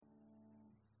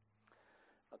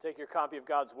Take your copy of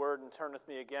God's Word and turn with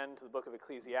me again to the book of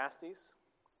Ecclesiastes.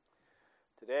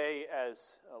 Today, as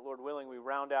Lord willing, we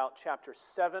round out chapter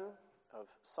 7 of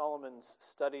Solomon's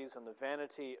studies on the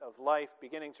vanity of life,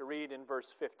 beginning to read in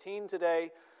verse 15 today,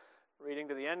 reading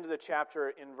to the end of the chapter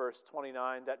in verse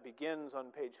 29. That begins on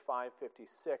page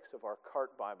 556 of our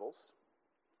Cart Bibles.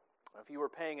 If you were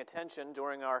paying attention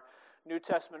during our New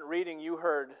Testament reading, you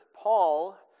heard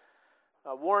Paul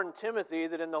warned Timothy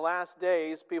that in the last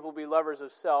days people will be lovers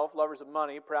of self, lovers of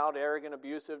money, proud, arrogant,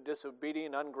 abusive,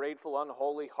 disobedient, ungrateful,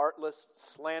 unholy, heartless,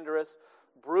 slanderous,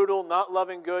 brutal, not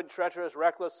loving good, treacherous,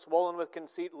 reckless, swollen with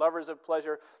conceit, lovers of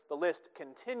pleasure. The list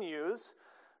continues.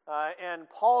 And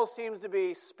Paul seems to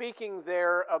be speaking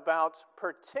there about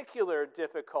particular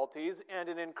difficulties and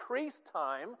an increased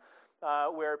time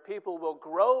where people will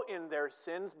grow in their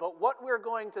sins. But what we're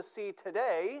going to see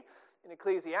today in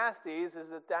Ecclesiastes is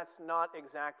that that's not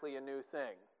exactly a new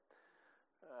thing.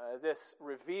 This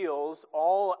reveals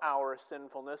all our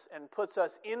sinfulness and puts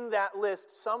us in that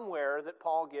list somewhere that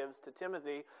Paul gives to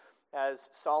Timothy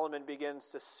as Solomon begins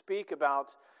to speak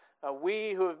about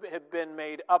we who have been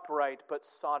made upright but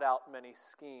sought out many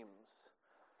schemes.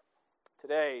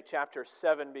 Today, chapter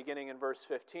 7, beginning in verse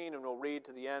 15, and we'll read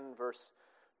to the end, verse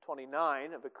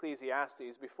 29 of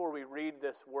Ecclesiastes. Before we read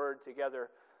this word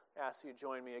together, I ask you to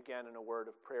join me again in a word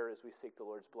of prayer as we seek the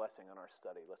Lord's blessing on our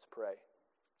study. Let's pray.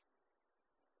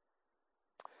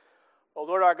 O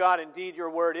Lord our God, indeed your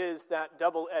word is that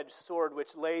double-edged sword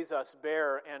which lays us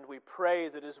bare, and we pray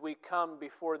that as we come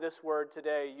before this word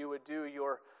today, you would do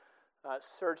your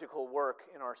surgical work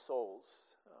in our souls.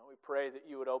 We pray that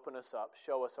you would open us up,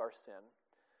 show us our sin.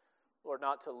 Lord,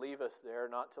 not to leave us there,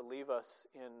 not to leave us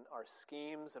in our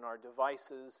schemes and our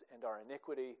devices and our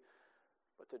iniquity,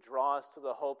 but to draw us to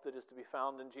the hope that is to be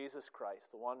found in Jesus Christ,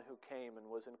 the one who came and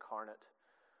was incarnate,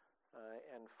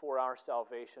 and for our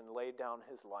salvation laid down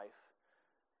his life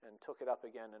and took it up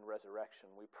again in resurrection.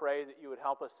 We pray that you would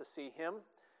help us to see him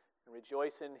and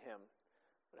rejoice in him,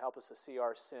 but help us to see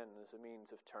our sin as a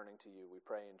means of turning to you. We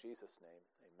pray in Jesus' name,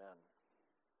 amen.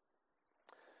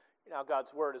 Now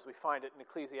God's word as we find it in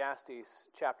Ecclesiastes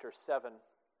chapter 7.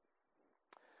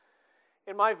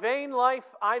 In my vain life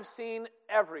I've seen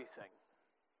everything.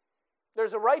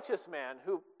 There's a righteous man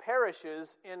who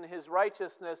perishes in his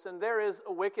righteousness, and there is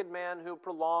a wicked man who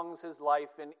prolongs his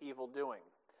life in evil doing.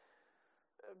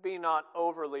 Be not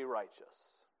overly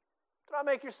righteous. Do not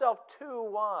make yourself too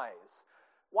wise.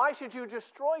 Why should you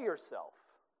destroy yourself?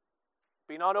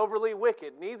 Be not overly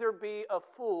wicked, neither be a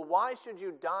fool. Why should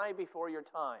you die before your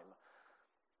time?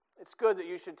 It's good that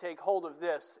you should take hold of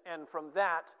this, and from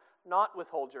that not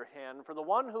withhold your hand, for the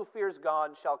one who fears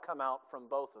God shall come out from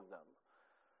both of them.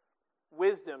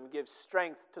 Wisdom gives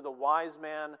strength to the wise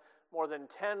man, more than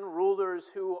 10 rulers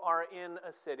who are in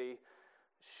a city.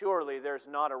 Surely there's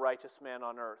not a righteous man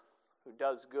on earth who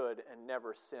does good and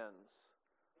never sins.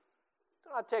 Do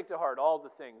not take to heart all the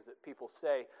things that people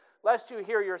say, lest you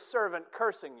hear your servant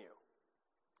cursing you.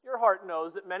 Your heart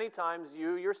knows that many times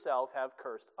you yourself have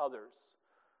cursed others.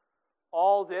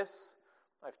 All this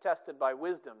I've tested by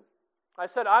wisdom. I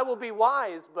said, I will be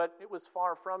wise, but it was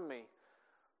far from me.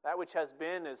 That which has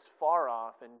been is far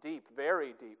off and deep,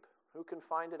 very deep. Who can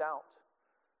find it out?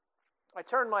 I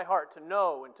turned my heart to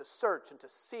know and to search and to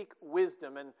seek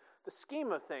wisdom and the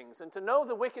scheme of things, and to know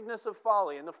the wickedness of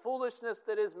folly and the foolishness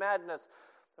that is madness.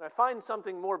 And I find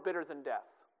something more bitter than death.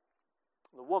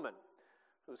 The woman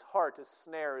whose heart is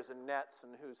snares and nets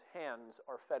and whose hands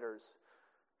are fetters.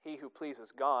 He who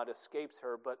pleases God escapes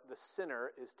her, but the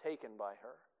sinner is taken by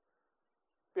her.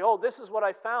 Behold, this is what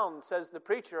I found, says the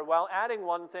preacher, while adding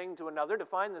one thing to another to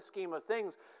find the scheme of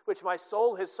things which my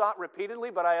soul has sought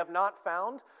repeatedly, but I have not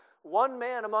found. One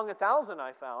man among 1,000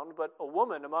 I found, but a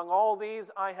woman among all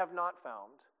these I have not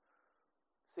found.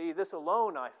 See, this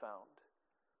alone I found,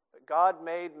 that God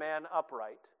made man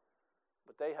upright,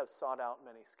 but they have sought out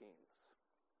many schemes.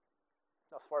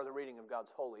 Thus far the reading of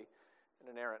God's holy and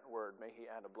inerrant word. May he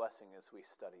add a blessing as we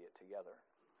study it together.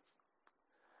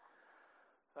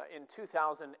 In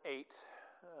 2008,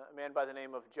 a man by the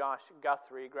name of Josh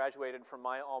Guthrie graduated from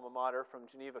my alma mater, from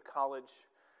Geneva College.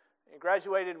 He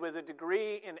graduated with a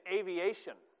degree in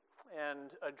aviation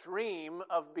and a dream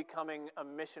of becoming a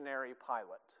missionary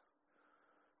pilot.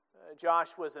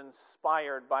 Josh was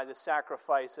inspired by the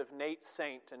sacrifice of Nate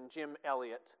Saint and Jim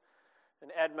Elliott, and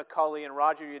Ed McCully and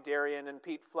Roger Youderian and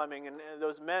Pete Fleming and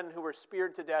those men who were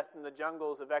speared to death in the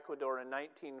jungles of Ecuador in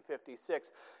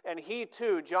 1956. And he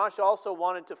too, Josh also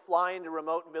wanted to fly into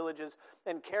remote villages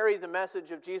and carry the message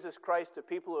of Jesus Christ to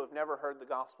people who have never heard the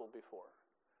gospel before.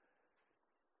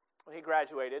 He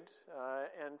graduated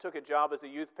and took a job as a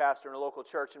youth pastor in a local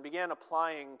church and began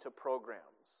applying to programs.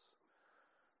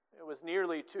 It was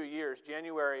nearly 2 years,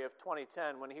 January of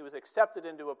 2010, when he was accepted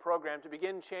into a program to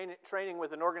begin training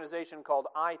with an organization called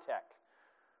iTech.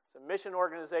 It's a mission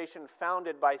organization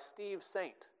founded by Steve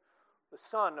Saint, the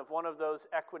son of one of those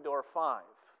Ecuador Five.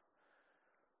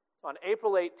 On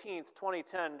April 18th,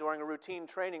 2010, during a routine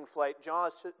training flight,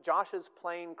 Josh's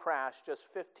plane crashed just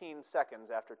 15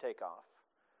 seconds after takeoff.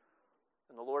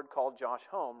 And the Lord called Josh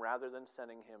home rather than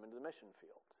sending him into the mission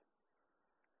field.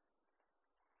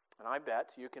 And I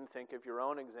bet you can think of your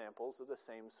own examples of the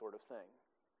same sort of thing.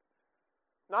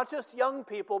 Not just young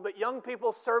people, but young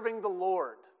people serving the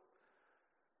Lord,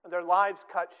 and their lives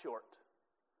cut short.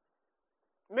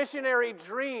 Missionary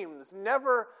dreams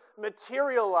never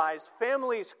materialized,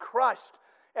 families crushed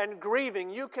and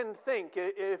grieving. You can think,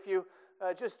 if you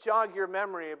just jog your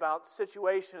memory about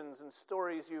situations and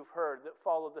stories you've heard that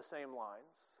follow the same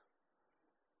lines.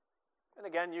 And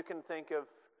again, you can think of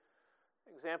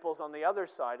examples on the other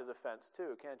side of the fence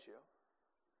too, can't you?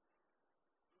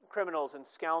 Criminals and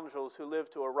scoundrels who live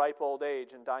to a ripe old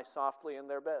age and die softly in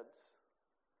their beds.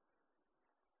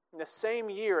 In the same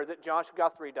year that Josh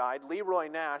Guthrie died, Leroy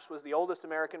Nash was the oldest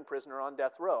American prisoner on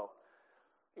death row.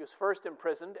 He was first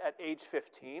imprisoned at age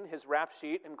 15. His rap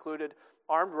sheet included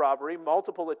armed robbery,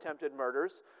 multiple attempted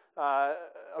murders,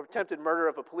 attempted murder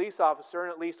of a police officer,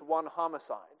 and at least one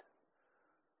homicide.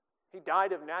 He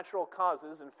died of natural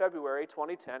causes in February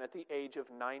 2010 at the age of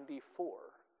 94.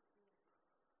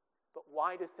 But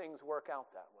why do things work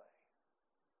out that way?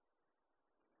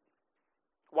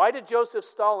 Why did Joseph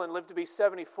Stalin live to be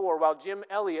 74 while Jim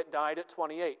Elliot died at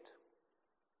 28?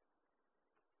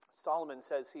 Solomon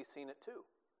says he's seen it too.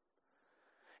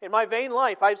 In my vain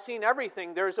life, I've seen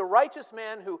everything. There's a righteous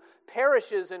man who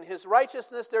perishes in his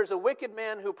righteousness. There's a wicked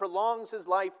man who prolongs his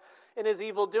life in his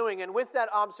evil doing. And with that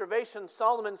observation,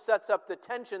 Solomon sets up the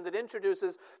tension that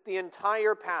introduces the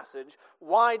entire passage.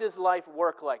 Why does life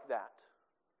work like that?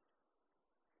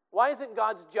 Why isn't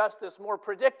God's justice more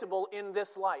predictable in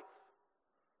this life?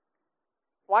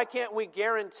 Why can't we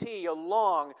guarantee a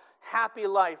long, happy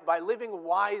life by living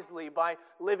wisely, by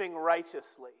living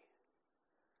righteously?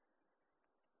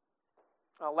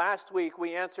 Last week,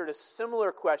 we answered a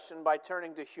similar question by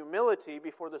turning to humility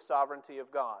before the sovereignty of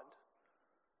God.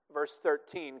 Verse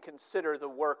 13, consider the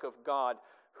work of God,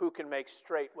 who can make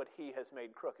straight what he has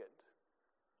made crooked.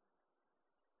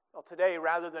 Well, today,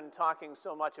 rather than talking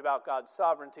so much about God's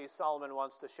sovereignty, Solomon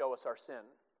wants to show us our sin.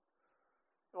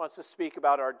 He wants to speak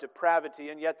about our depravity,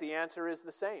 and yet the answer is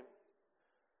the same.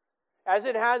 As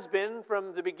it has been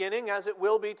from the beginning, as it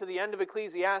will be to the end of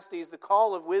Ecclesiastes, the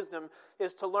call of wisdom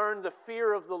is to learn the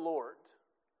fear of the Lord,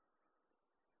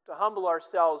 to humble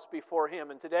ourselves before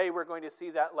him. And today we're going to see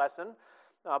that lesson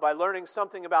by learning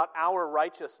something about our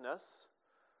righteousness,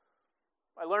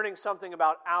 by learning something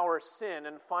about our sin,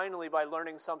 and finally by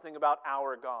learning something about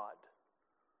our God.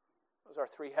 Those are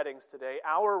three headings today: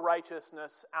 our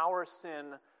righteousness, our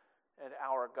sin, and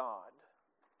our God.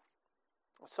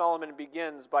 Solomon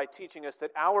begins by teaching us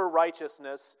that our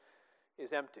righteousness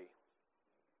is empty.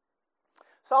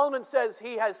 Solomon says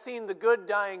he has seen the good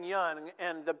dying young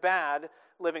and the bad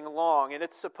living long, and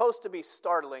it's supposed to be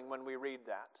startling when we read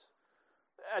that.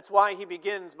 That's why he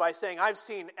begins by saying, I've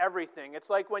seen everything. It's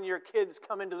like when your kids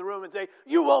come into the room and say,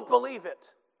 you won't believe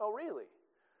it. Oh, really?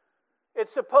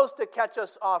 It's supposed to catch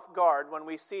us off guard when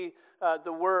we see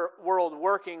the world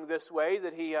working this way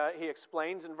that he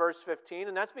explains in verse 15.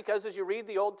 And that's because as you read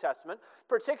the Old Testament,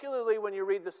 particularly when you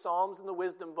read the Psalms and the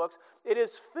wisdom books, it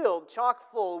is filled,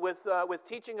 chock full with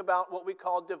teaching about what we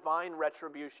call divine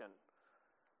retribution.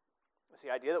 It's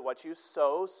the idea that what you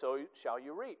sow, so shall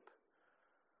you reap.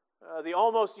 The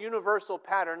almost universal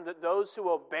pattern that those who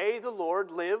obey the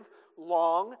Lord live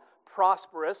long,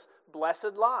 prosperous,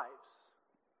 blessed lives.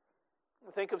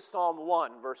 Think of Psalm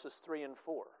 1, verses 3 and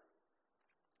 4.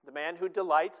 The man who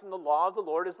delights in the law of the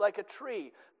Lord is like a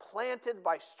tree planted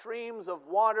by streams of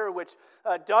water, which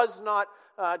does not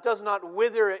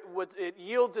wither. It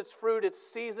yields its fruit, its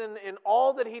season. In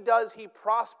all that he does, he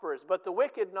prospers. But the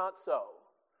wicked, not so.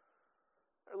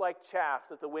 They're like chaff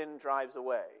that the wind drives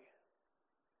away.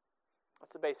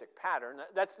 That's the basic pattern.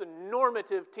 That's the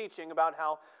normative teaching about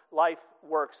how life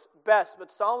works best.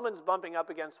 But Solomon's bumping up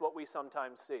against what we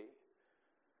sometimes see.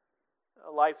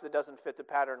 A life that doesn't fit the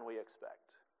pattern we expect.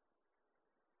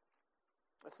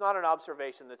 It's not an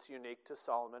observation that's unique to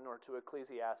Solomon or to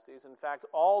Ecclesiastes. In fact,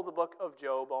 all the book of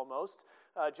Job almost,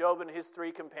 Job and his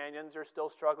three companions are still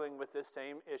struggling with this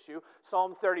same issue.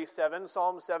 Psalm 37,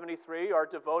 Psalm 73 are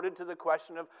devoted to the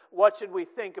question of what should we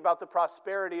think about the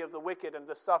prosperity of the wicked and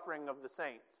the suffering of the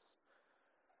saints.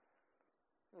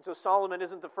 And so Solomon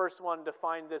isn't the first one to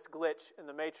find this glitch in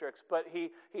the matrix, but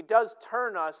he does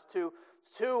turn us to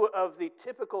two of the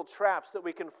typical traps that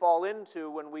we can fall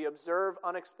into when we observe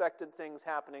unexpected things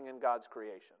happening in God's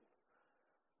creation.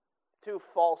 Two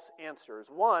false answers.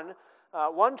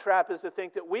 One trap is to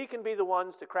think that we can be the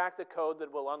ones to crack the code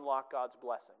that will unlock God's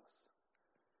blessings.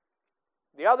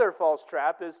 The other false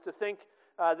trap is to think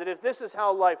that if this is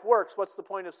how life works, what's the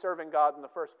point of serving God in the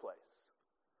first place?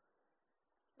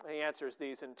 And he answers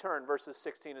these in turn, verses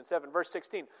 16 and 7. Verse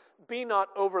 16, be not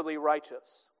overly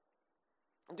righteous.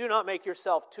 Do not make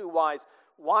yourself too wise.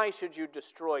 Why should you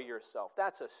destroy yourself?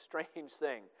 That's a strange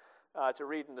thing to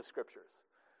read in the Scriptures.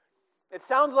 It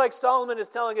sounds like Solomon is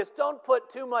telling us, don't put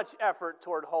too much effort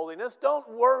toward holiness. Don't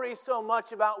worry so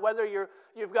much about whether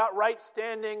you've got right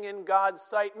standing in God's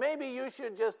sight. Maybe you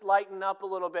should just lighten up a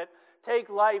little bit. Take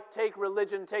life, take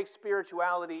religion, take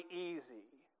spirituality easy.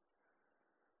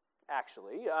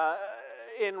 Actually,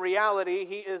 in reality,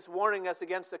 he is warning us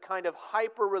against a kind of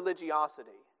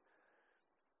hyper-religiosity.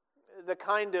 The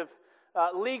kind of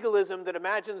legalism that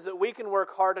imagines that we can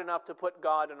work hard enough to put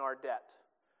God in our debt.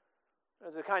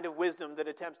 There's a kind of wisdom that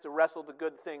attempts to wrestle the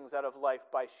good things out of life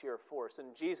by sheer force.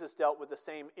 And Jesus dealt with the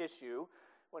same issue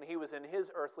when he was in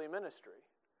his earthly ministry.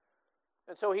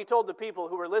 And so he told the people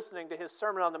who were listening to his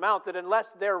Sermon on the Mount that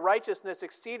unless their righteousness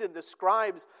exceeded the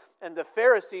scribes and the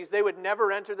Pharisees, they would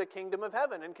never enter the kingdom of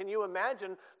heaven. And can you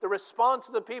imagine the response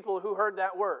of the people who heard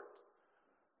that word?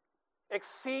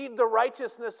 Exceed the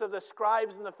righteousness of the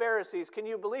scribes and the Pharisees. Can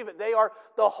you believe it? They are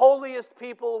the holiest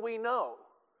people we know.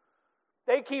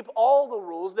 They keep all the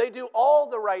rules. They do all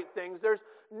the right things. There's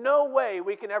no way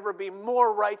we can ever be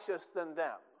more righteous than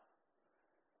them.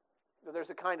 There's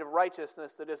a kind of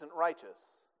righteousness that isn't righteous.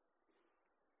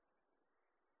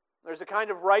 There's a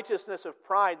kind of righteousness of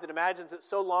pride that imagines that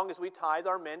so long as we tithe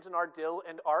our mint and our dill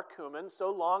and our cumin,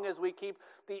 so long as we keep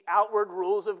the outward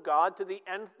rules of God to the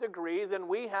nth degree, then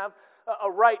we have a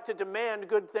right to demand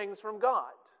good things from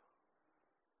God.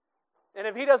 And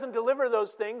if he doesn't deliver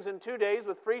those things in 2 days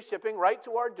with free shipping right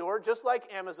to our door, just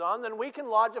like Amazon, then we can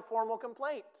lodge a formal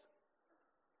complaint.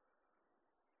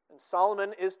 And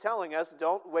Solomon is telling us,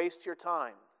 don't waste your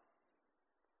time.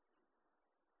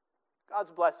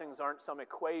 God's blessings aren't some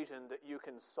equation that you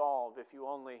can solve if you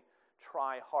only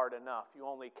try hard enough, you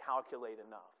only calculate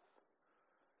enough.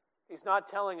 He's not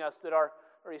telling us that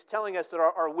he's telling us that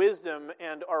our wisdom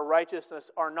and our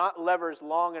righteousness are not levers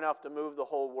long enough to move the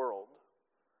whole world.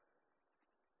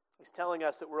 He's telling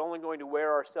us that we're only going to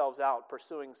wear ourselves out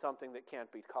pursuing something that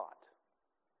can't be caught.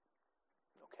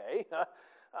 Okay,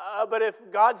 but if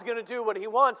God's going to do what he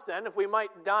wants, then if we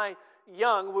might die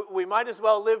young, we might as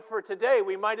well live for today.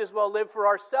 We might as well live for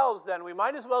ourselves then. We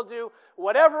might as well do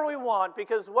whatever we want,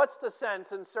 because what's the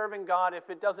sense in serving God if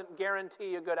it doesn't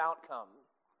guarantee a good outcome?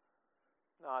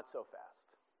 Not so fast.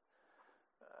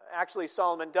 Actually,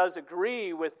 Solomon does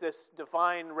agree with this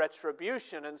divine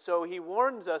retribution, and so he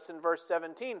warns us in verse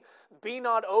 17, be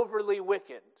not overly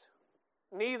wicked,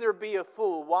 neither be a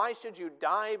fool. Why should you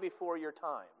die before your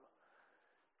time?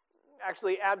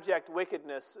 Actually, abject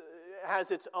wickedness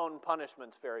has its own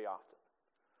punishments very often.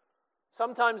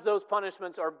 Sometimes those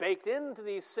punishments are baked into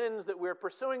these sins that we're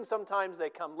pursuing. Sometimes they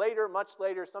come later, much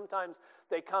later. Sometimes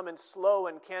they come in slow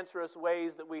and cancerous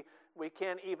ways that we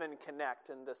can't even connect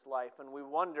in this life. And we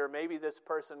wonder, maybe this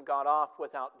person got off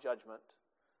without judgment.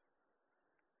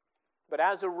 But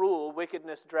as a rule,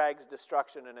 wickedness drags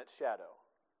destruction in its shadow.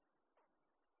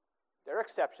 There are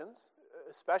exceptions,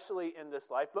 especially in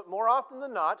this life, but more often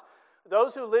than not,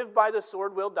 those who live by the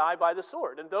sword will die by the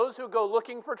sword, and those who go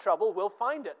looking for trouble will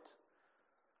find it.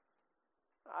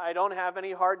 I don't have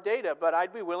any hard data, but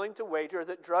I'd be willing to wager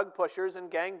that drug pushers and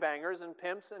gangbangers and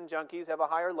pimps and junkies have a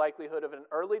higher likelihood of an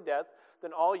early death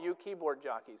than all you keyboard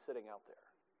jockeys sitting out there.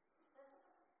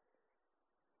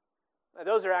 Now,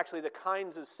 those are actually the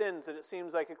kinds of sins that it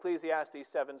seems like Ecclesiastes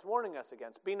 7 is warning us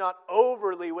against. Be not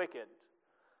overly wicked.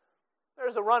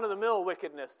 There's a run-of-the-mill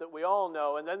wickedness that we all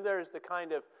know, and then there's the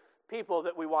kind of people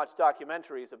that we watch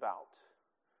documentaries about.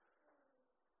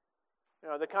 You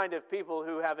know, the kind of people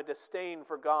who have a disdain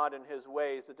for God and his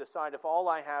ways that decide if all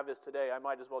I have is today, I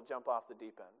might as well jump off the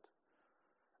deep end.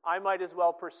 I might as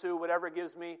well pursue whatever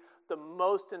gives me the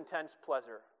most intense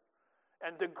pleasure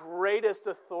and the greatest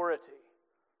authority.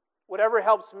 Whatever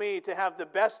helps me to have the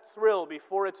best thrill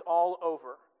before it's all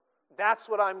over. That's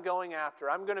what I'm going after.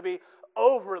 I'm going to be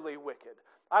overly wicked.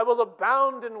 I will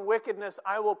abound in wickedness.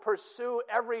 I will pursue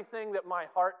everything that my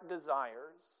heart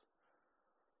desires.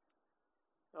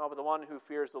 No, but the one who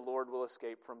fears the Lord will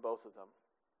escape from both of them.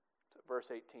 That's what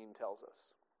verse 18 tells us.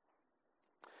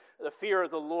 The fear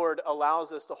of the Lord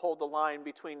allows us to hold the line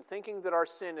between thinking that our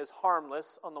sin is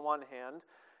harmless on the one hand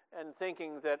and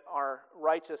thinking that our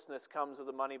righteousness comes with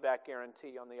a money-back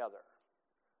guarantee on the other.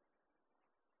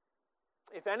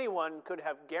 If anyone could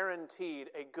have guaranteed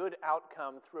a good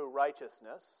outcome through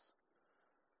righteousness,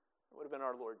 it would have been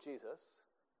our Lord Jesus.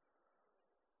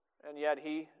 And yet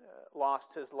he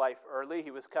lost his life early.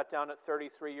 He was cut down at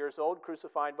 33 years old,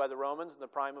 crucified by the Romans in the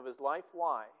prime of his life.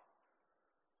 Why?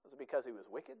 Was it because he was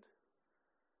wicked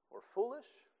or foolish?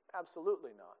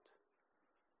 Absolutely not.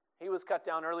 He was cut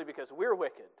down early because we're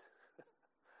wicked,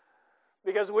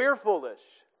 because we're foolish.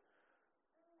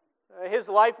 His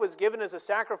life was given as a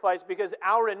sacrifice because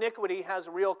our iniquity has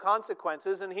real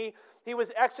consequences, and he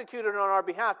was executed on our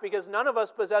behalf because none of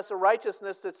us possess a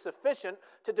righteousness that's sufficient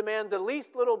to demand the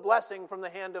least little blessing from the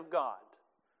hand of God.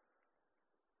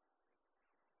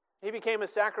 He became a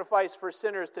sacrifice for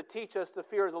sinners to teach us the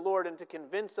fear of the Lord and to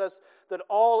convince us that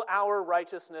all our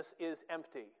righteousness is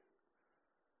empty.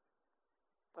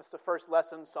 That's the first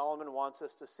lesson Solomon wants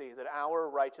us to see, that our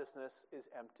righteousness is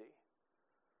empty.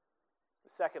 The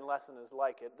second lesson is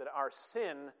like it, that our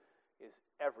sin is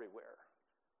everywhere.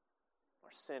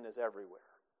 Our sin is everywhere.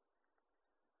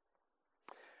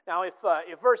 Now, if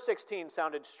verse 16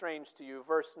 sounded strange to you,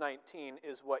 verse 19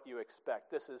 is what you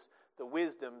expect. This is the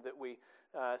wisdom that we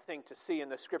think to see in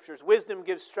the Scriptures. Wisdom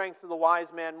gives strength to the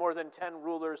wise man more than 10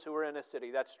 rulers who are in a city.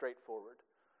 That's straightforward.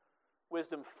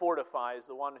 Wisdom fortifies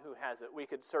the one who has it. We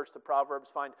could search the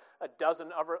Proverbs, find a dozen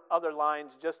other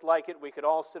lines just like it. We could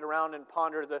all sit around and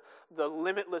ponder the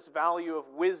limitless value of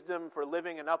wisdom for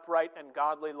living an upright and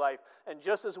godly life. And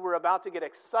just as we're about to get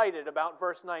excited about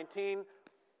verse 19,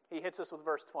 he hits us with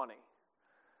verse 20.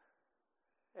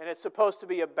 And it's supposed to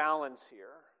be a balance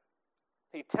here.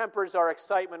 He tempers our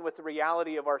excitement with the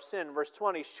reality of our sin. Verse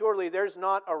 20, surely there's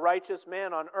not a righteous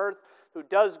man on earth who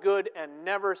does good and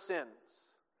never sins.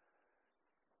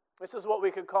 This is what we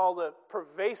could call the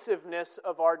pervasiveness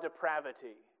of our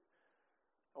depravity.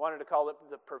 I wanted to call it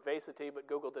the pervasity, but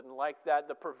Google didn't like that.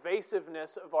 The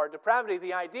pervasiveness of our depravity.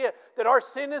 The idea that our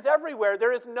sin is everywhere.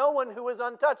 There is no one who is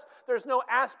untouched. There's no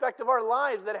aspect of our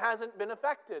lives that hasn't been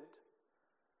affected.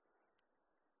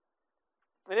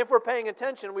 And if we're paying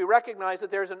attention, we recognize that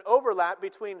there's an overlap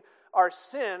between our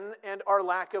sin and our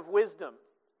lack of wisdom.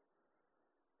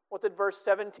 What did verse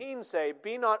 17 say?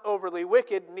 Be not overly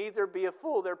wicked, neither be a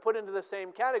fool. They're put into the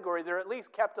same category. They're at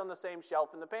least kept on the same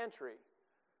shelf in the pantry.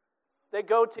 They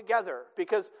go together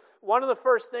because one of the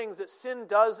first things that sin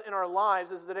does in our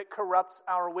lives is that it corrupts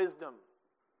our wisdom.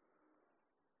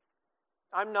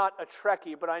 I'm not a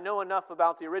Trekkie, but I know enough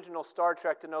about the original Star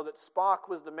Trek to know that Spock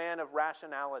was the man of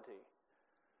rationality.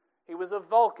 He was a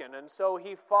Vulcan, and so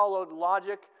he followed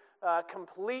logic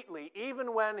completely,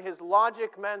 even when his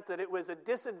logic meant that it was a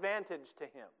disadvantage to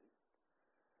him.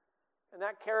 And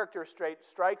that character trait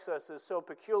strikes us as so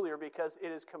peculiar because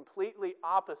it is completely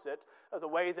opposite of the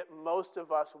way that most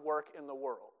of us work in the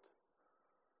world.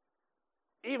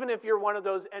 Even if you're one of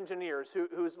those engineers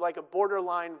who's like a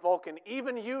borderline Vulcan,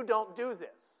 even you don't do this.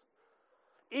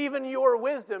 Even your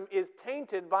wisdom is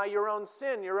tainted by your own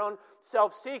sin, your own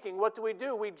self-seeking. What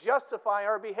do? We justify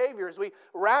our behaviors. We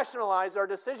rationalize our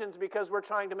decisions because we're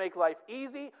trying to make life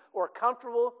easy or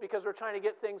comfortable, because we're trying to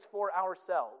get things for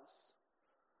ourselves.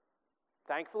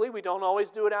 Thankfully, we don't always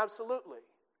do it absolutely.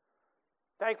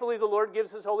 Thankfully, the Lord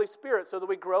gives His Holy Spirit so that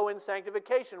we grow in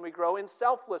sanctification, we grow in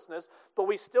selflessness, but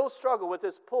we still struggle with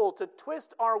this pull to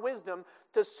twist our wisdom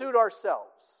to suit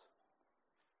ourselves.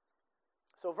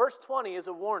 So verse 20 is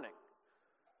a warning.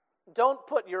 Don't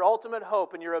put your ultimate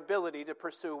hope in your ability to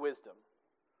pursue wisdom.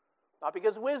 Not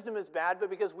because wisdom is bad,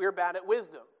 but because we're bad at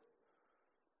wisdom.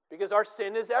 Because our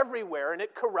sin is everywhere and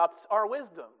it corrupts our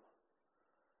wisdom.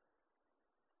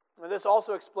 And this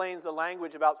also explains the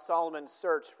language about Solomon's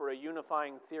search for a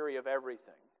unifying theory of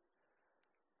everything.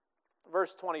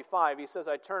 Verse 25, he says,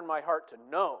 I turn my heart to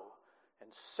know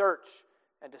and search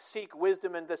and to seek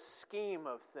wisdom in the scheme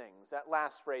of things. That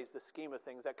last phrase, the scheme of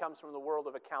things, that comes from the world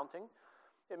of accounting.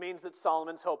 It means that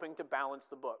Solomon's hoping to balance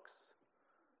the books.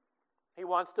 He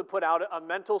wants to put out a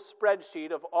mental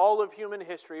spreadsheet of all of human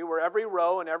history where every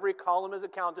row and every column is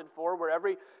accounted for, where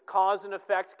every cause and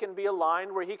effect can be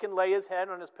aligned, where he can lay his head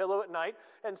on his pillow at night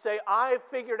and say, I've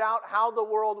figured out how the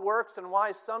world works and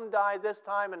why some die this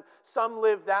time and some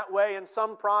live that way and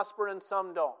some prosper and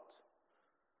some don't.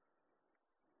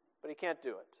 But he can't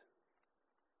do it.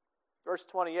 Verse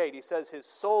 28, he says his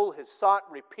soul has sought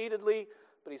repeatedly,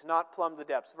 but he's not plumbed the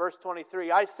depths. Verse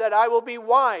 23, I said I will be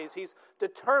wise. He's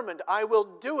determined, I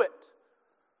will do it.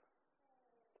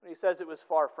 But he says it was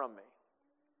far from me.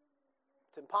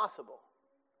 It's impossible.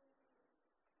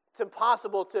 It's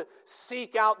impossible to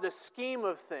seek out the scheme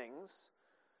of things.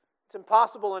 It's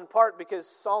impossible in part because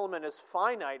Solomon is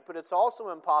finite, but it's also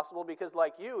impossible because,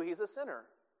 like you, he's a sinner.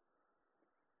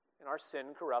 And our sin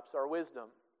corrupts our wisdom.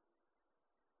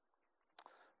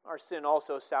 Our sin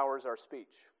also sours our speech.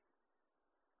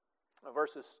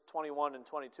 Verses 21 and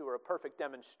 22 are a perfect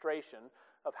demonstration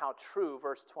of how true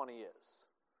verse 20 is.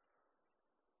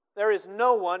 There is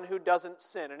no one who doesn't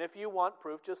sin, and if you want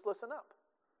proof, just listen up.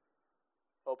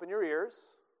 Open your ears,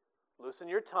 loosen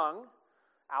your tongue.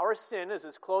 Our sin is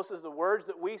as close as the words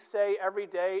that we say every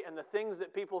day and the things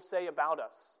that people say about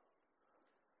us.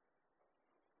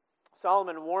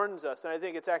 Solomon warns us, and I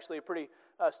think it's actually a pretty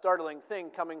startling thing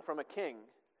coming from a king.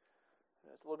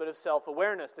 It's a little bit of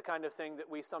self-awareness, the kind of thing that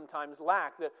we sometimes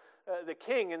lack. The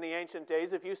king in the ancient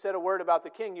days, if you said a word about the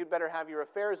king, you'd better have your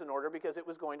affairs in order because it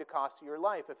was going to cost you your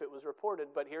life if it was reported.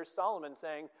 But here's Solomon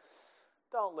saying,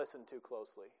 don't listen too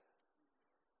closely.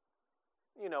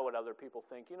 You know what other people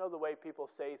think. You know the way people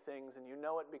say things, and you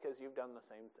know it because you've done the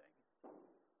same thing.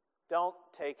 Don't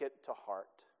take it to heart.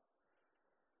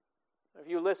 If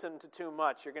you listen to too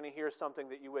much, you're going to hear something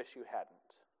that you wish you hadn't.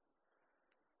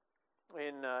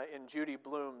 In Judy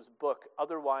Blume's book,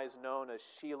 otherwise known as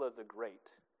Sheila the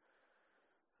Great,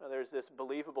 there's this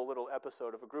believable little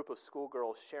episode of a group of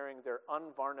schoolgirls sharing their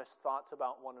unvarnished thoughts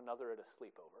about one another at a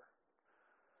sleepover.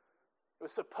 It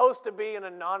was supposed to be an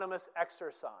anonymous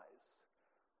exercise.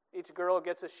 Each girl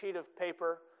gets a sheet of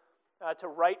paper to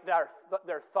write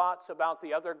their thoughts about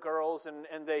the other girls,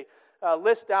 and they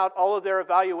list out all of their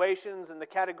evaluations in the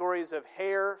categories of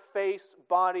hair, face,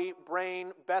 body,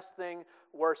 brain, best thing,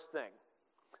 worst thing.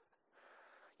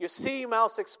 You see,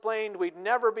 Mouse explained, we'd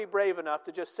never be brave enough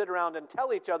to just sit around and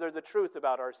tell each other the truth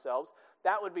about ourselves.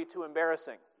 That would be too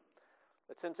embarrassing.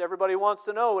 But since everybody wants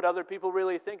to know what other people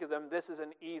really think of them, this is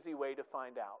an easy way to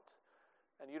find out.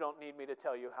 And you don't need me to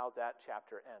tell you how that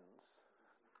chapter ends.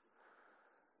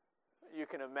 You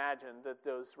can imagine that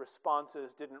those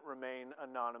responses didn't remain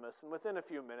anonymous. And within a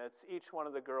few minutes, each one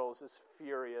of the girls is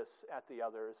furious at the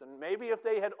others. And maybe if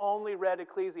they had only read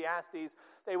Ecclesiastes,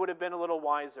 they would have been a little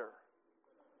wiser.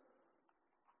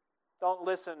 Don't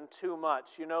listen too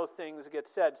much. You know things get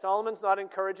said. Solomon's not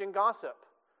encouraging gossip.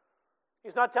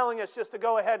 He's not telling us just to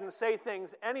go ahead and say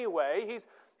things anyway.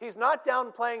 He's not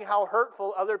downplaying how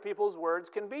hurtful other people's words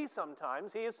can be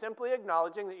sometimes. He is simply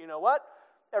acknowledging that, you know what?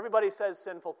 Everybody says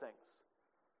sinful things.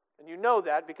 And you know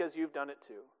that because you've done it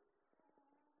too.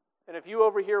 And if you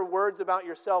overhear words about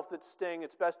yourself that sting,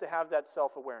 it's best to have that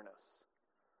self-awareness.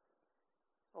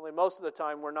 Only most of the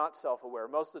time we're not self-aware.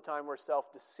 Most of the time we're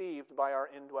self-deceived by our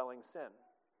indwelling sin.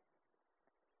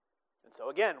 And so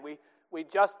again, we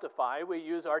justify, we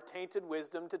use our tainted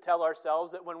wisdom to tell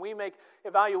ourselves that when we make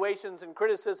evaluations and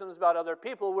criticisms about other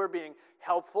people, we're being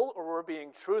helpful or we're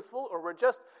being truthful or we're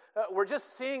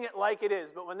just seeing it like it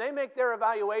is. But when they make their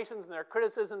evaluations and their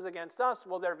criticisms against us,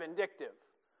 well, they're vindictive.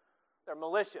 They're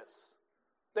malicious.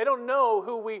 They don't know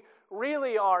who we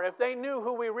really are. If they knew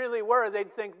who we really were,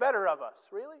 they'd think better of us.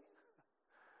 Really?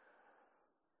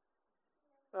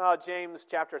 James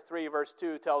chapter 3, verse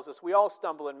 2 tells us, we all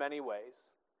stumble in many ways.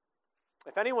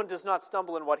 If anyone does not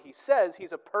stumble in what he says,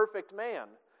 he's a perfect man,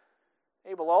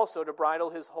 able also to bridle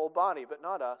his whole body, but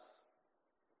not us.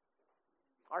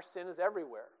 Our sin is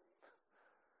everywhere.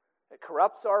 It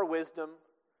corrupts our wisdom.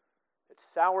 It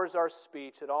sours our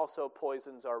speech. It also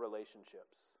poisons our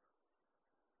relationships.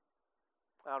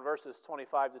 Now in verses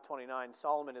 25 to 29,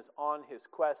 Solomon is on his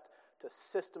quest to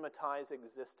systematize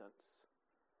existence.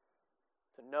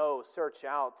 To know, search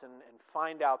out, and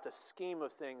find out the scheme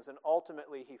of things, and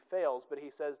ultimately he fails, but he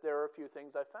says there are a few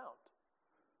things I found.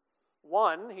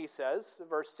 One, he says,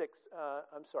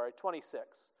 26.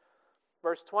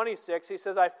 Verse 26, he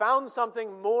says, I found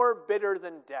something more bitter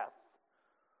than death.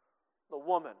 The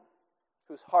woman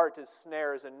whose heart is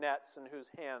snares and nets and whose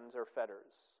hands are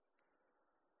fetters.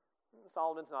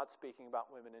 Solomon's not speaking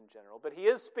about women in general, but he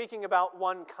is speaking about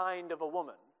one kind of a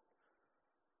woman.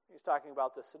 He's talking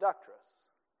about the seductress.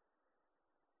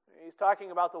 He's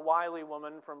talking about the wily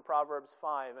woman from Proverbs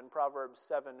 5 and Proverbs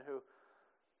 7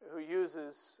 who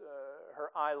uses her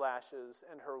eyelashes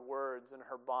and her words and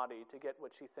her body to get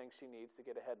what she thinks she needs to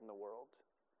get ahead in the world.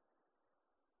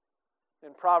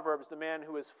 In Proverbs, the man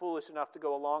who is foolish enough to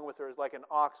go along with her is like an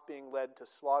ox being led to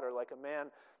slaughter, like a man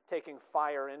taking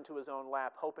fire into his own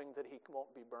lap, hoping that he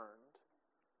won't be burned.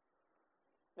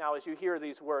 Now, as you hear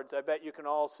these words, I bet you can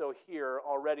also hear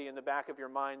already in the back of your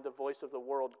mind the voice of the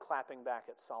world clapping back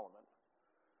at Solomon.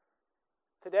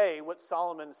 Today, what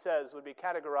Solomon says would be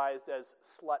categorized as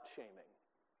slut-shaming.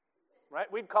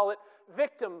 Right? We'd call it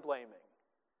victim-blaming.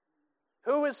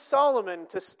 Who is Solomon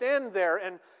to stand there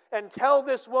and tell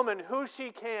this woman who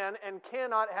she can and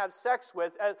cannot have sex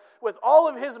with, with all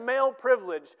of his male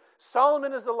privilege,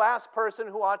 Solomon is the last person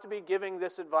who ought to be giving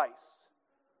this advice.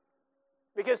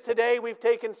 Because today we've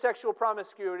taken sexual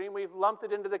promiscuity and we've lumped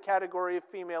it into the category of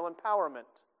female empowerment.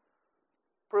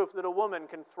 Proof that a woman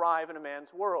can thrive in a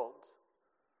man's world.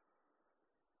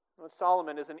 But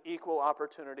Solomon is an equal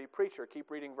opportunity preacher. Keep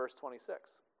reading verse 26.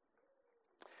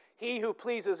 He who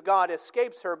pleases God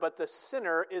escapes her, but the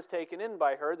sinner is taken in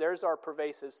by her. There's our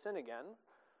pervasive sin again.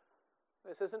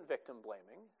 This isn't victim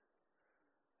blaming.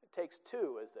 It takes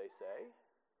two, as they say.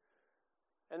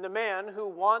 And the man who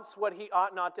wants what he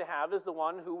ought not to have is the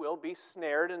one who will be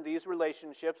snared in these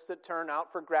relationships that turn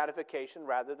out for gratification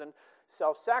rather than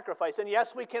self-sacrifice. And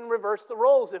yes, we can reverse the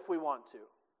roles if we want to.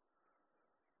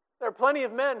 There are plenty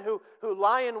of men who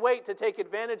lie in wait to take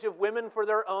advantage of women for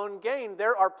their own gain.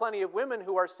 There are plenty of women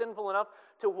who are sinful enough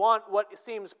to want what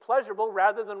seems pleasurable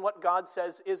rather than what God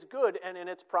says is good and in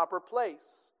its proper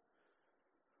place.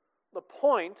 The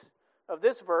point of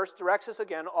this verse directs us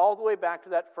again all the way back to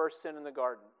that first sin in the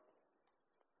garden.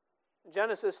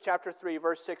 Genesis chapter 3,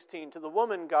 verse 16, to the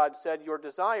woman God said, your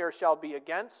desire shall be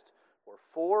against, or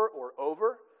for, or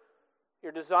over.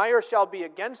 Your desire shall be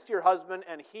against your husband,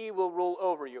 and he will rule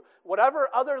over you. Whatever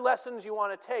other lessons you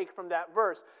want to take from that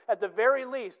verse, at the very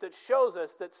least, it shows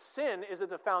us that sin is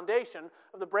at the foundation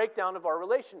of the breakdown of our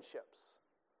relationships.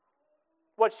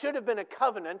 What should have been a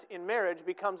covenant in marriage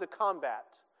becomes a combat.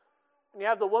 And you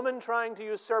have the woman trying to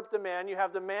usurp the man. You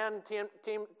have the man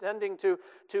tending to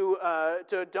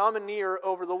domineer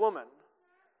over the woman.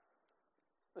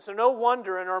 So no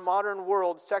wonder in our modern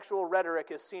world, sexual rhetoric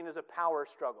is seen as a power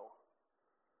struggle.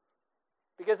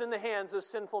 Because in the hands of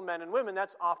sinful men and women,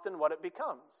 that's often what it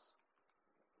becomes.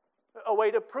 A way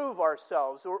to prove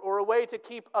ourselves or a way to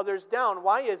keep others down.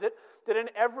 Why is it that in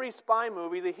every spy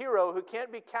movie, the hero who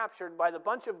can't be captured by the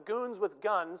bunch of goons with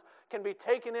guns can be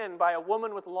taken in by a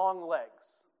woman with long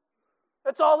legs?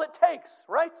 That's all it takes,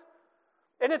 right?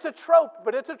 And it's a trope,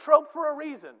 but it's a trope for a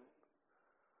reason.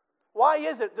 Why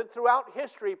is it that throughout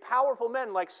history, powerful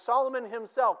men like Solomon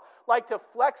himself like to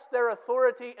flex their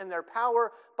authority and their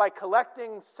power by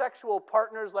collecting sexual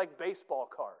partners like baseball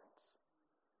cards?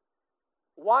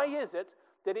 Why is it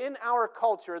that in our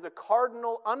culture, the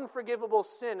cardinal, unforgivable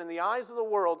sin in the eyes of the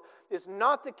world is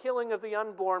not the killing of the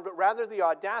unborn, but rather the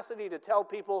audacity to tell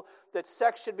people that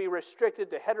sex should be restricted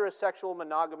to heterosexual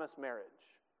monogamous marriage?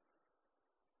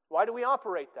 Why do we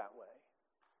operate that way?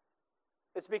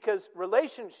 It's because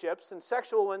relationships, and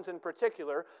sexual ones in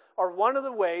particular, are one of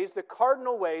the ways, the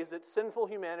cardinal ways that sinful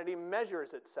humanity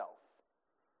measures itself.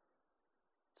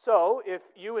 So, if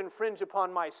you infringe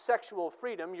upon my sexual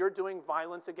freedom, you're doing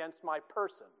violence against my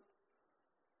person.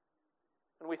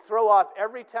 And we throw off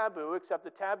every taboo except the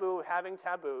taboo of having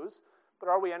taboos, but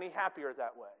are we any happier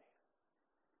that way?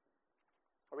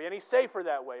 Are we any safer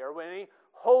that way? Are we any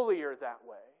holier that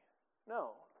way?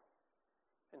 No.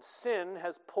 And sin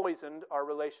has poisoned our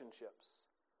relationships.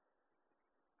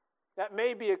 That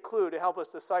may be a clue to help us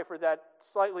decipher that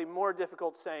slightly more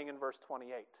difficult saying in verse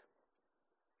 28.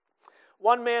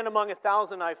 One man among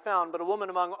 1,000 I found, but a woman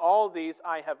among all these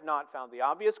I have not found. The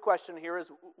obvious question here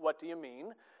is, what do you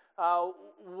mean?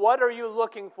 What are you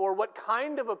looking for? What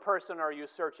kind of a person are you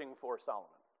searching for, Solomon?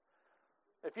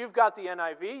 If you've got the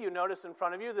NIV, you notice in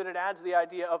front of you that it adds the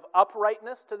idea of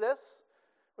uprightness to this,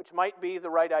 which might be the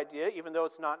right idea, even though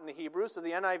it's not in the Hebrew. So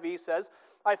the NIV says,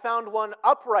 I found one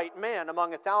upright man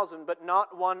among 1,000, but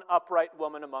not one upright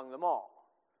woman among them all.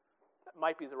 That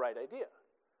might be the right idea.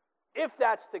 If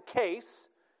that's the case,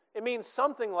 it means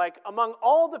something like, among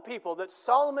all the people that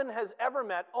Solomon has ever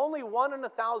met, only 1 in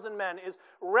 1,000 men is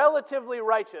relatively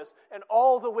righteous, and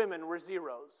all the women were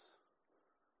zeros.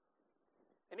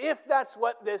 And if that's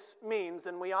what this means,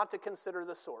 then we ought to consider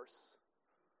the source.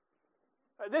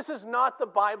 This is not the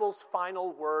Bible's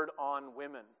final word on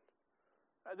women.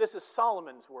 This is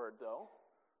Solomon's word, though.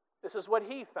 This is what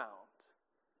he found.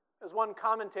 As one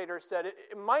commentator said, it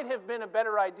might have been a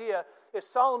better idea if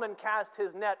Solomon cast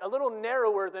his net a little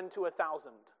narrower than to 1,000.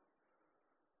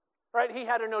 Right? He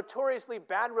had a notoriously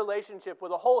bad relationship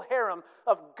with a whole harem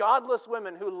of godless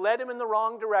women who led him in the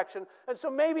wrong direction, and so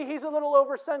maybe he's a little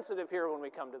oversensitive here when we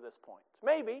come to this point.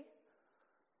 Maybe.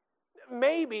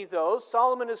 Maybe, though,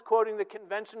 Solomon is quoting the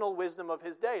conventional wisdom of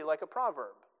his day, like a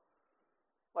proverb.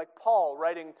 Like Paul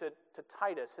writing to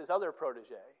Titus, his other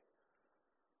protege.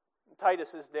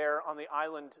 Titus is there on the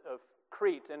island of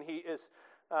Crete, and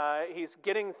he's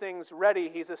getting things ready.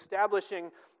 He's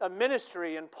establishing a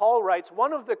ministry, and Paul writes,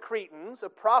 one of the Cretans, a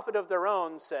prophet of their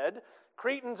own, said,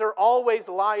 Cretans are always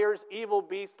liars, evil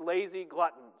beasts, lazy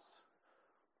gluttons.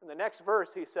 In the next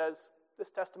verse, he says, this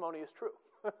testimony is true.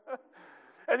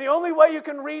 And the only way you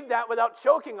can read that without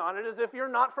choking on it is if you're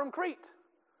not from Crete.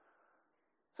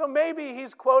 So maybe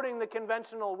he's quoting the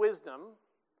conventional wisdom.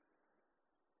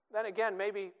 Then again,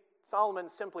 maybe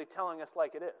Solomon's simply telling us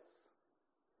like it is.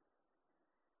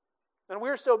 And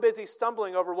we're so busy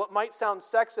stumbling over what might sound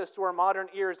sexist to our modern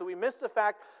ears that we miss the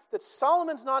fact that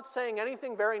Solomon's not saying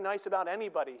anything very nice about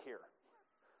anybody here.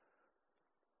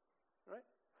 Right?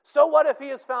 So what if he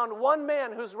has found one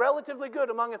man who's relatively good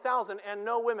among 1,000 and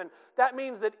no women? That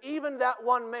means that even that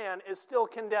one man is still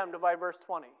condemned by verse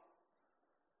 20.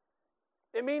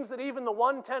 It means that even the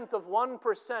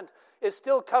 0.1% is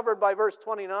still covered by verse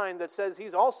 29 that says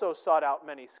he's also sought out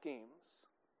many schemes.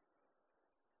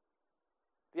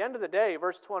 At the end of the day,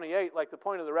 verse 28, like the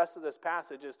point of the rest of this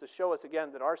passage, is to show us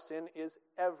again that our sin is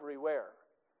everywhere.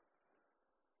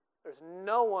 There's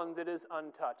no one that is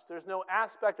untouched. There's no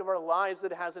aspect of our lives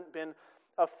that hasn't been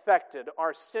affected.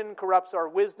 Our sin corrupts our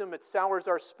wisdom, it sours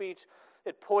our speech,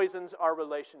 it poisons our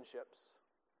relationships.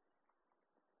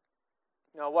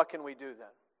 Now, what can we do then?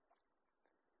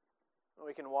 Well,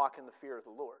 we can walk in the fear of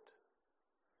the Lord.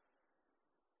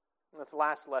 And that's the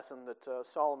last lesson that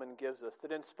Solomon gives us,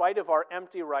 that in spite of our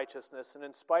empty righteousness and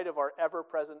in spite of our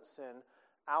ever-present sin,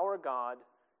 our God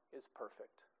is perfect.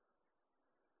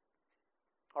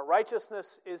 Our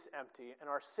righteousness is empty and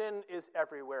our sin is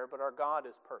everywhere, but our God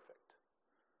is perfect.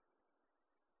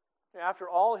 After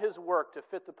all his work to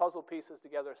fit the puzzle pieces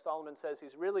together, Solomon says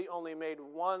he's really only made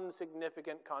one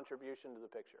significant contribution to the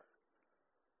picture.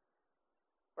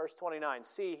 Verse 29,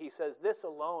 see, he says, this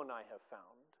alone I have found.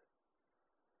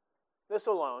 This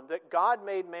alone, that God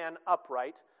made man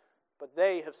upright, but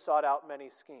they have sought out many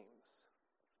schemes.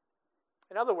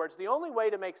 In other words, the only way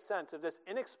to make sense of this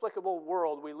inexplicable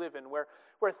world we live in, where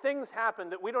things happen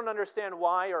that we don't understand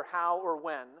why or how or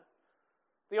when,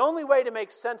 the only way to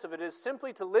make sense of it is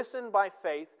simply to listen by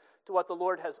faith to what the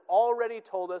Lord has already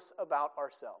told us about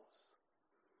ourselves.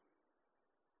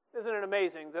 Isn't it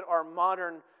amazing that our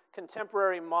modern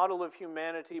contemporary model of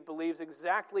humanity believes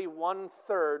exactly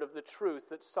 1/3 of the truth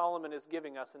that Solomon is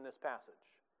giving us in this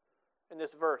passage, in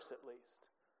this verse at least?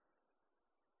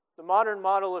 The modern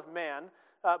model of man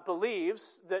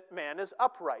believes that man is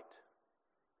upright.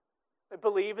 They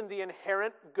believe in the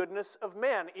inherent goodness of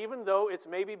man. Even though it's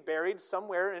maybe buried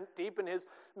somewhere deep in his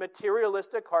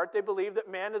materialistic heart, they believe that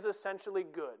man is essentially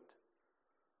good.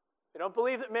 They don't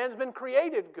believe that man's been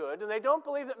created good, and they don't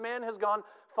believe that man has gone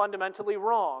fundamentally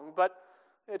wrong. But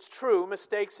it's true,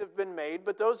 mistakes have been made,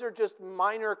 but those are just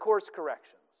minor course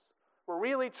corrections. We're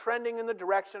really trending in the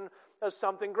direction of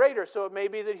something greater. So it may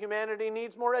be that humanity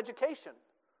needs more education.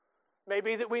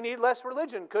 Maybe that we need less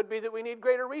religion. Could be that we need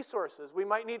greater resources. We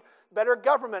might need better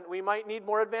government. We might need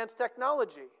more advanced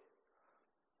technology.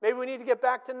 Maybe we need to get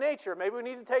back to nature. Maybe we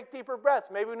need to take deeper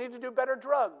breaths. Maybe we need to do better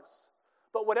drugs.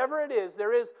 But whatever it is,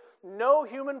 there is no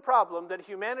human problem that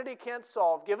humanity can't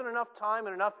solve. Given enough time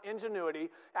and enough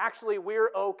ingenuity, actually we're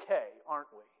okay,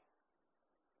 aren't we?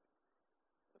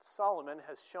 But Solomon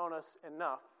has shown us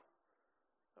enough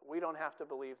that we don't have to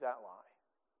believe that lie.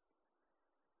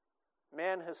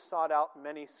 Man has sought out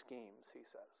many schemes, he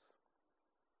says.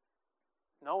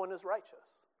 No one is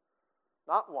righteous.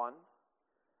 Not one.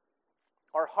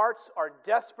 Our hearts are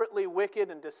desperately wicked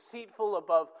and deceitful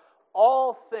above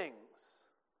all things.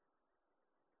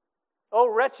 O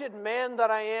wretched man that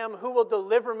I am, who will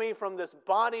deliver me from this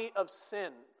body of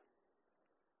sin?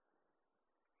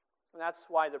 And that's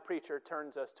why the preacher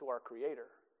turns us to our Creator.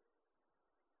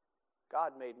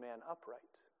 God made man upright.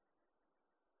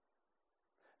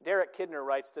 Derek Kidner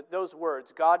writes that those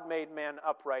words, God made man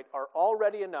upright, are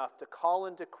already enough to call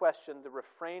into question the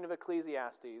refrain of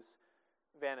Ecclesiastes,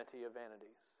 vanity of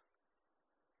vanities.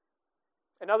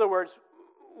 In other words,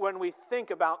 when we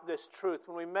think about this truth,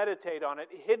 when we meditate on it,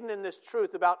 hidden in this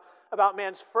truth about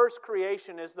man's first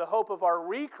creation is the hope of our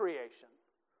recreation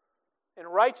in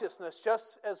righteousness,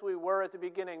 just as we were at the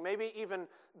beginning, maybe even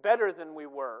better than we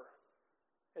were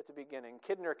at the beginning.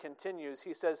 Kidner continues,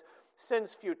 he says,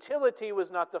 since futility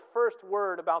was not the first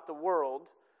word about the world,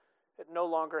 it no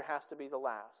longer has to be the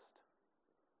last.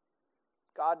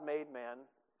 God made man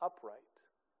upright.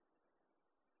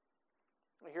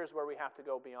 Here's where we have to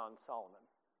go beyond Solomon.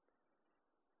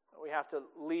 We have to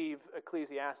leave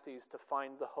Ecclesiastes to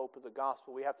find the hope of the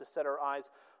gospel. We have to set our eyes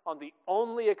on the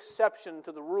only exception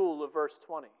to the rule of verse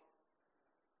 20.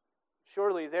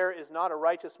 Surely there is not a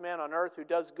righteous man on earth who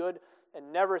does good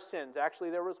and never sins. Actually,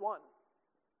 there was one.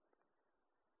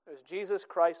 There's Jesus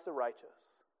Christ the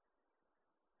righteous,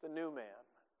 the new man,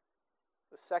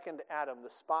 the second Adam, the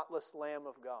spotless Lamb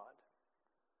of God.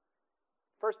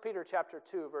 1 Peter chapter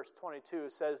 2, verse 22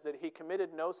 says that he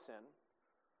committed no sin,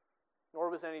 nor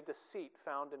was any deceit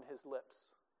found in his lips.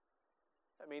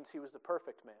 That means he was the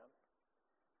perfect man.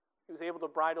 He was able to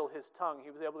bridle his tongue.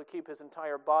 He was able to keep his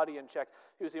entire body in check.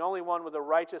 He was the only one with a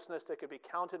righteousness that could be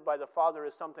counted by the Father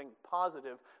as something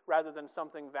positive rather than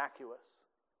something vacuous.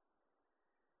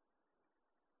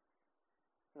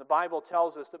 And the Bible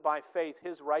tells us that by faith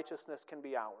his righteousness can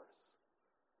be ours,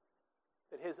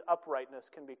 that his uprightness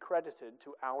can be credited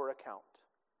to our account.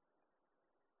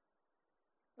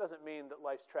 It doesn't mean that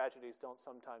life's tragedies don't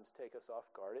sometimes take us off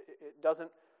guard. It doesn't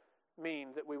mean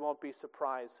that we won't be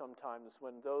surprised sometimes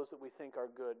when those that we think are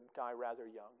good die rather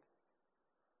young.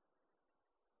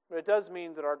 But it does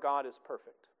mean that our God is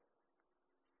perfect.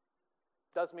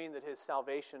 It does mean that his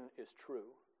salvation is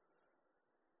true.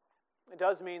 It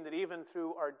does mean that even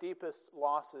through our deepest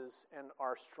losses and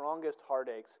our strongest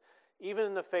heartaches, even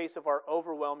in the face of our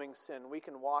overwhelming sin, we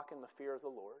can walk in the fear of the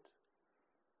Lord.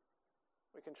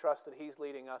 We can trust that he's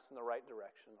leading us in the right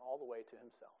direction all the way to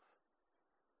himself.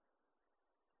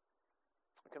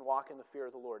 We can walk in the fear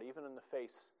of the Lord even in the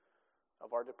face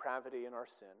of our depravity and our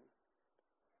sin,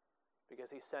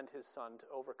 because he sent his Son to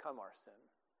overcome our sin,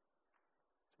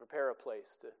 to prepare a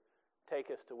place to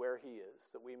take us to where he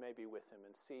is, that we may be with him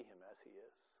and see him as he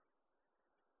is.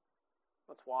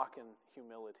 Let's walk in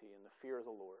humility and the fear of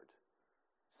the Lord,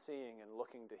 seeing and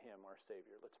looking to him, our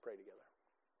Savior. Let's pray together.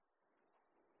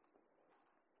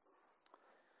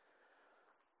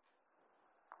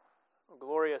 Oh,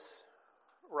 glorious,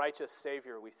 righteous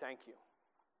Savior, we thank you.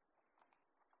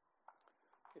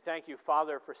 We thank you,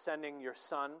 Father, for sending your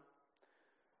Son.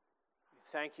 We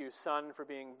thank you, Son, for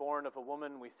being born of a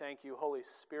woman. We thank you, Holy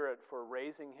Spirit, for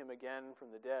raising him again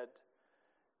from the dead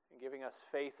and giving us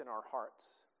faith in our hearts.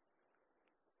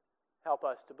 Help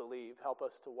us to believe. Help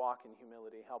us to walk in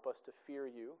humility. Help us to fear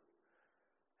you.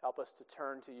 Help us to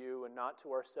turn to you and not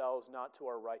to ourselves, not to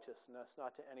our righteousness,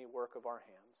 not to any work of our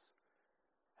hands.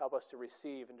 Help us to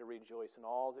receive and to rejoice in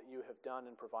all that you have done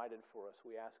and provided for us.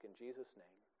 We ask in Jesus'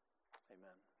 name.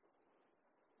 Amen.